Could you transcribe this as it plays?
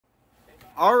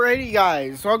Alrighty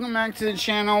guys, welcome back to the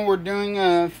channel. We're doing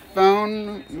a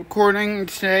phone recording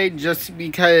today just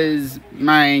because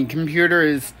my computer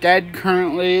is dead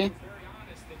currently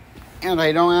and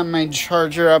I don't have my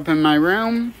charger up in my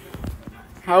room.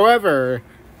 However,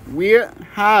 we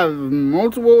have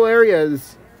multiple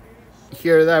areas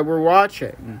here that we're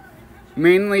watching.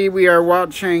 Mainly we are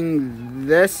watching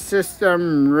this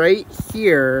system right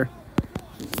here,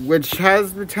 which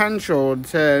has potential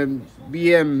to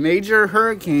be a major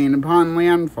hurricane upon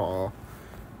landfall.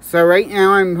 So right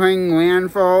now I'm putting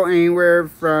landfall anywhere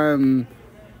from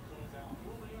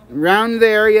around the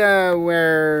area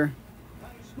where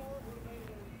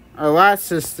our last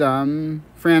system,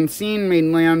 Francine, made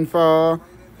landfall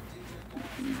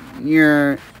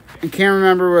near, I can't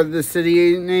remember what the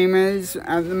city name is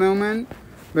at the moment,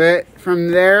 but from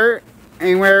there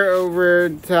anywhere over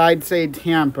to, I'd say,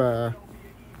 Tampa.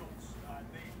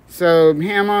 So,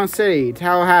 Panama City,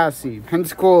 Tallahassee,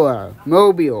 Pensacola,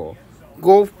 Mobile,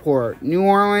 Gulfport, New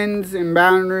Orleans, and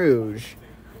Baton Rouge,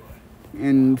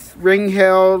 and Spring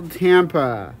Hill,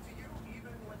 Tampa,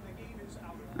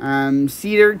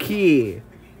 Cedar Key,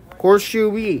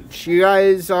 Horseshoe Beach. You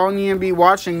guys all need to be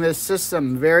watching this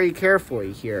system very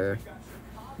carefully here.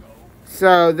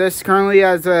 So, this currently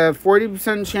has a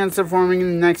 40% chance of forming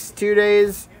in the next 2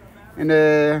 days, and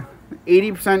a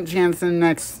 80% chance in the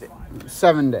next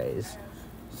 7 days.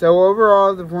 So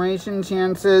overall, the formation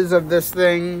chances of this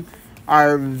thing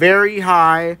are very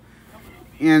high,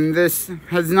 and this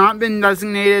has not been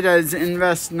designated as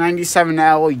Invest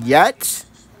 97L yet.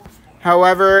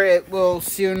 However, it will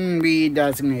soon be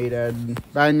designated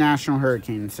by the National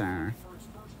Hurricane Center.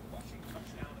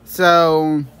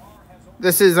 So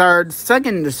this is our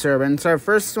second disturbance. Our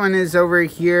first one is over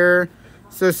here,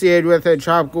 associated with a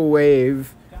tropical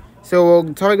wave. So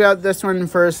we'll talk about this one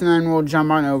first, and then we'll jump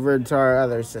on over to our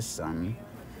other system.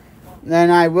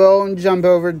 Then I will jump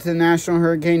over to National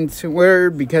Hurricane Twitter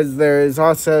because there is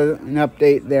also an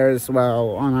update there as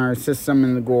well on our system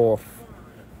in the Gulf.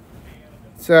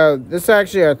 So this is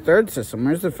actually our third system.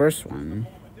 Where's the first one?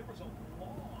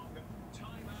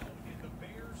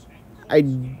 I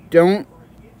do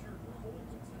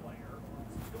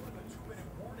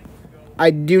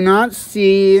not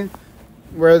see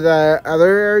where the other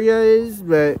area is,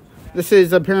 but this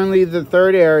is apparently the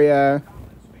third area,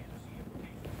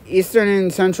 Eastern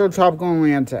and Central Tropical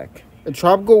Atlantic. A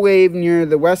tropical wave near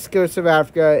the west coast of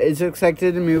Africa is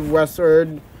expected to move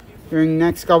westward during the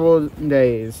next couple of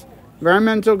days.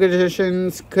 Environmental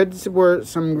conditions could support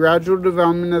some gradual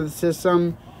development of the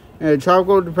system, and a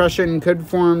tropical depression could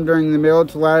form during the middle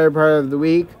to latter part of the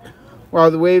week, while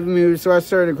the wave moves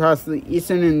westward across the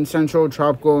Eastern and Central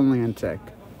Tropical Atlantic.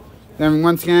 Then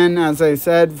once again, as I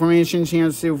said, formation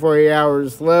chance to 48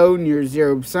 hours low, near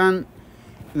 0%. And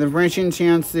the formation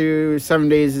chance to 7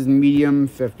 days is medium,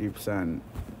 50%.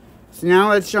 So now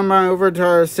let's jump on over to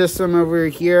our system over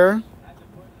here.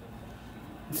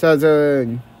 So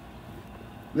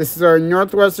this is our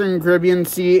Northwestern Caribbean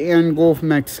Sea and Gulf of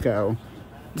Mexico.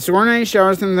 Disorganized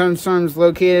showers and thunderstorms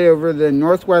located over the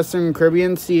Northwestern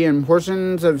Caribbean Sea and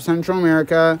portions of Central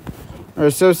America are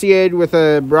associated with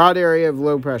a broad area of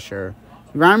low pressure.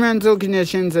 Environmental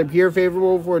conditions appear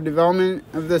favorable for development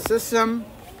of the system.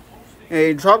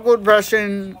 A tropical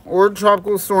depression or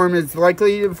tropical storm is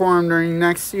likely to form during the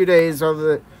next few days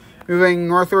of moving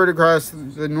northward across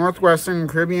the Northwestern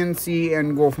Caribbean Sea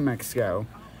and Gulf of Mexico.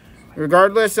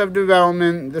 Regardless of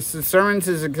development, this disturbance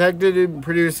is expected to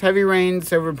produce heavy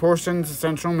rains over portions of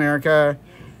Central America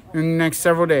in the next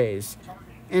several days.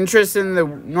 Interest in the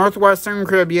Northwestern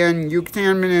Caribbean,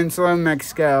 Yucatan Peninsula,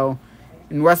 Mexico,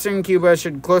 and Western Cuba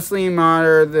should closely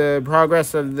monitor the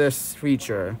progress of this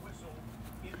feature.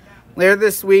 Later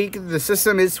this week, the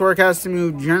system is forecast to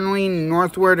move generally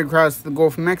northward across the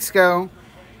Gulf of Mexico.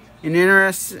 And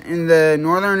interest in the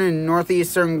northern and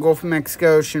northeastern Gulf of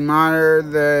Mexico should monitor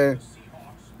the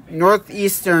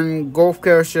northeastern Gulf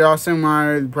Coast should also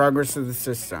monitor the progress of the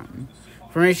system.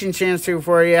 Formation chance to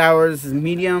 48 hours is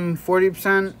medium,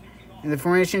 40%, and the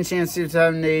formation chance to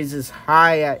 7 days is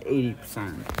high at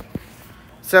 80%.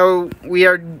 So we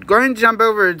are going to jump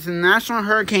over to the National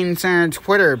Hurricane Center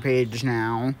Twitter page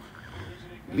now,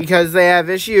 because they have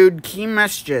issued key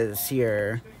messages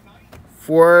here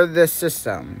for this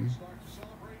system.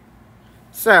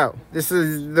 So this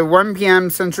is the 1 p.m.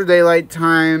 Central Daylight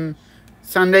Time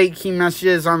Sunday key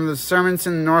messages on the disturbance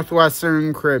in the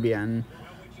Northwestern Caribbean.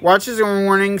 Watches and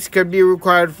warnings could be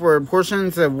required for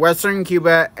portions of western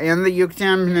Cuba and the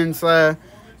Yucatan Peninsula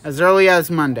as early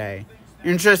as Monday.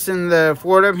 Interest in the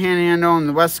Florida Panhandle and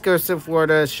the west coast of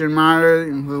Florida should monitor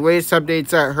the latest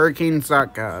updates at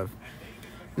hurricanes.gov.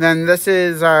 Then this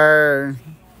is our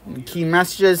key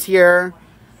messages here.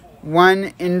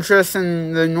 1. Interest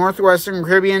in the northwestern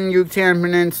Caribbean, Yucatan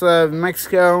Peninsula of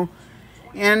Mexico,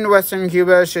 and western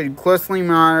Cuba should closely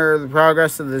monitor the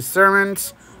progress of the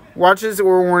disturbance. Watches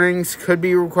or warnings could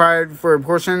be required for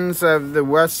portions of the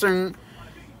western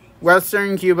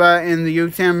Cuba and the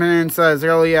Yucatan Peninsula as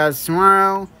early as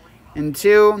tomorrow. And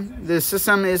 2, the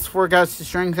system is forecast to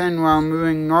strengthen while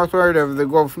moving northward over the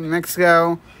Gulf of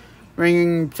Mexico,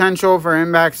 bringing potential for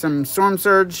impacts from storm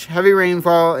surge, heavy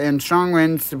rainfall, and strong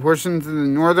winds to portions of the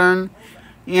northern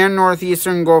and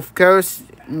northeastern Gulf Coast,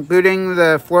 including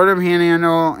the Florida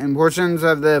Panhandle and portions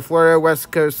of the Florida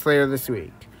West Coast later this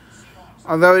week.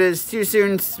 Although it is too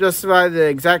soon to specify the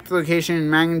exact location and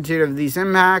magnitude of these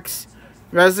impacts,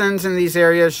 residents in these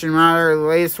areas should monitor the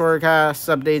latest forecast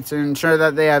updates and ensure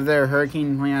that they have their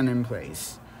hurricane plan in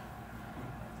place.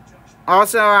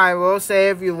 Also, I will say,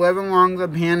 if you live along the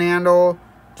Panhandle,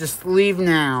 just leave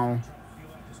now.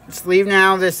 Just leave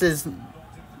now. This is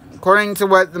according to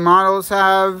what the models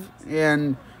have,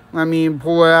 and let me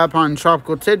pull it up on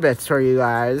Tropical Tidbits for you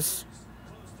guys.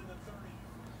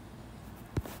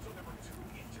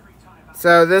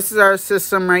 So this is our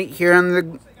system right here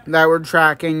that we're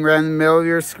tracking right in the middle of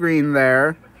your screen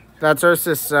there. That's our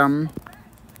system.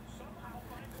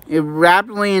 It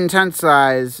rapidly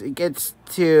intensifies. It gets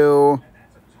to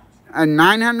a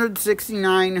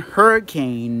 969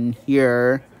 hurricane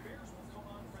here.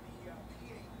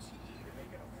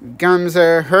 It becomes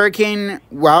a hurricane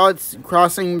while it's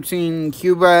crossing between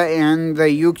Cuba and the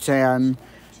Yucatan.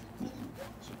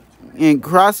 It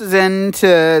crosses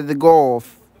into the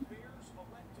Gulf.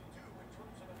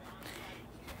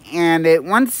 And it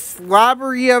once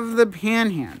slobbery of the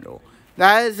Panhandle.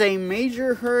 That is a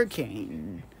major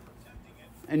hurricane.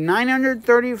 A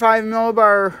 935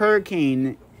 millibar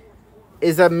hurricane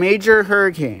is a major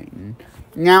hurricane.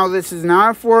 Now, this is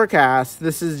not a forecast.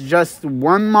 This is just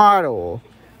one model.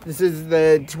 This is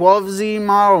the 12Z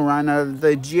model run of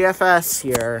the GFS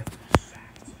here.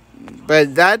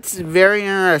 But that's very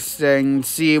interesting to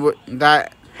see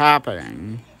that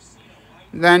happening.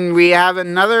 Then we have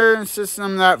another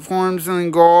system that forms in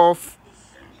the Gulf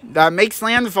that makes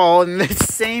landfall in the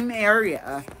same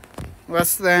area.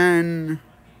 That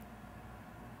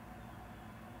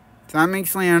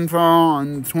makes landfall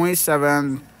on the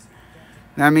 27th.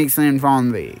 That makes landfall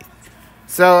on the 8th.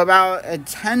 So about a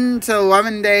 10 to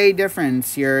 11 day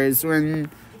difference here is when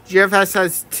GFS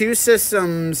has two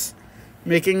systems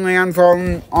making landfall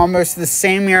in almost the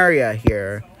same area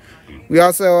here. We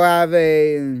also have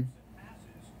a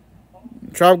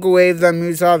tropical wave that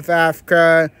moves off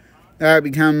Africa that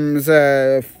becomes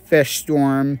a fish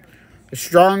storm, a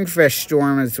strong fish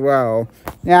storm as well.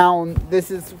 Now,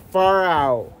 this is far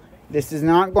out. This is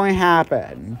not going to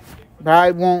happen.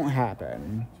 Probably won't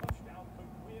happen.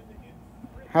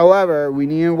 However, we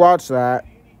need to watch that.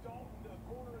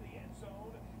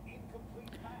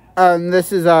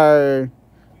 This is our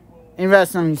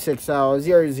Invest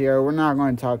 96L00. We're not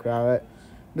going to talk about it.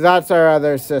 But that's our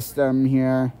other system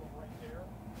here.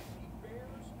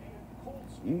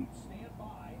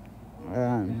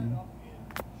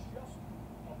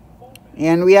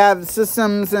 And we have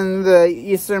systems in the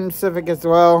Eastern Pacific as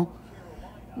well,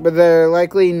 but they're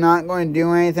likely not going to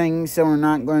do anything, so we're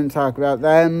not going to talk about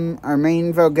them. Our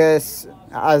main focus,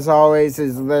 as always,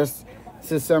 is this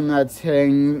system that's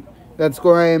going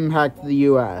to impact the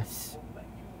U.S.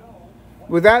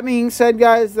 With that being said,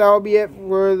 guys, that'll be it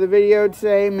for the video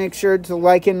today. Make sure to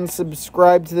like and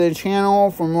subscribe to the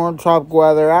channel for more tropical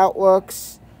weather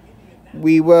outlooks.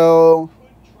 We will,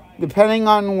 depending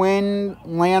on when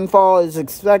landfall is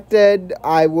expected,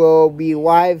 I will be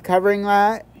live covering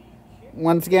that.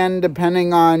 Once again,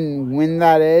 depending on when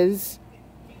that is.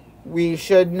 We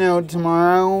should know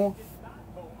tomorrow.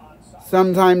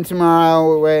 Sometime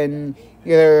tomorrow when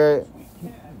either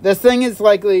this thing is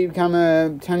likely to become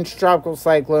a potential tropical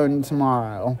cyclone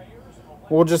tomorrow.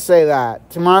 We'll just say that.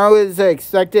 Tomorrow is the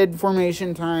expected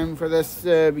formation time for this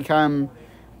to become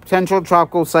potential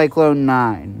tropical cyclone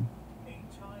 9.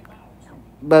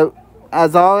 But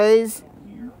as always,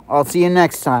 I'll see you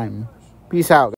next time. Peace out.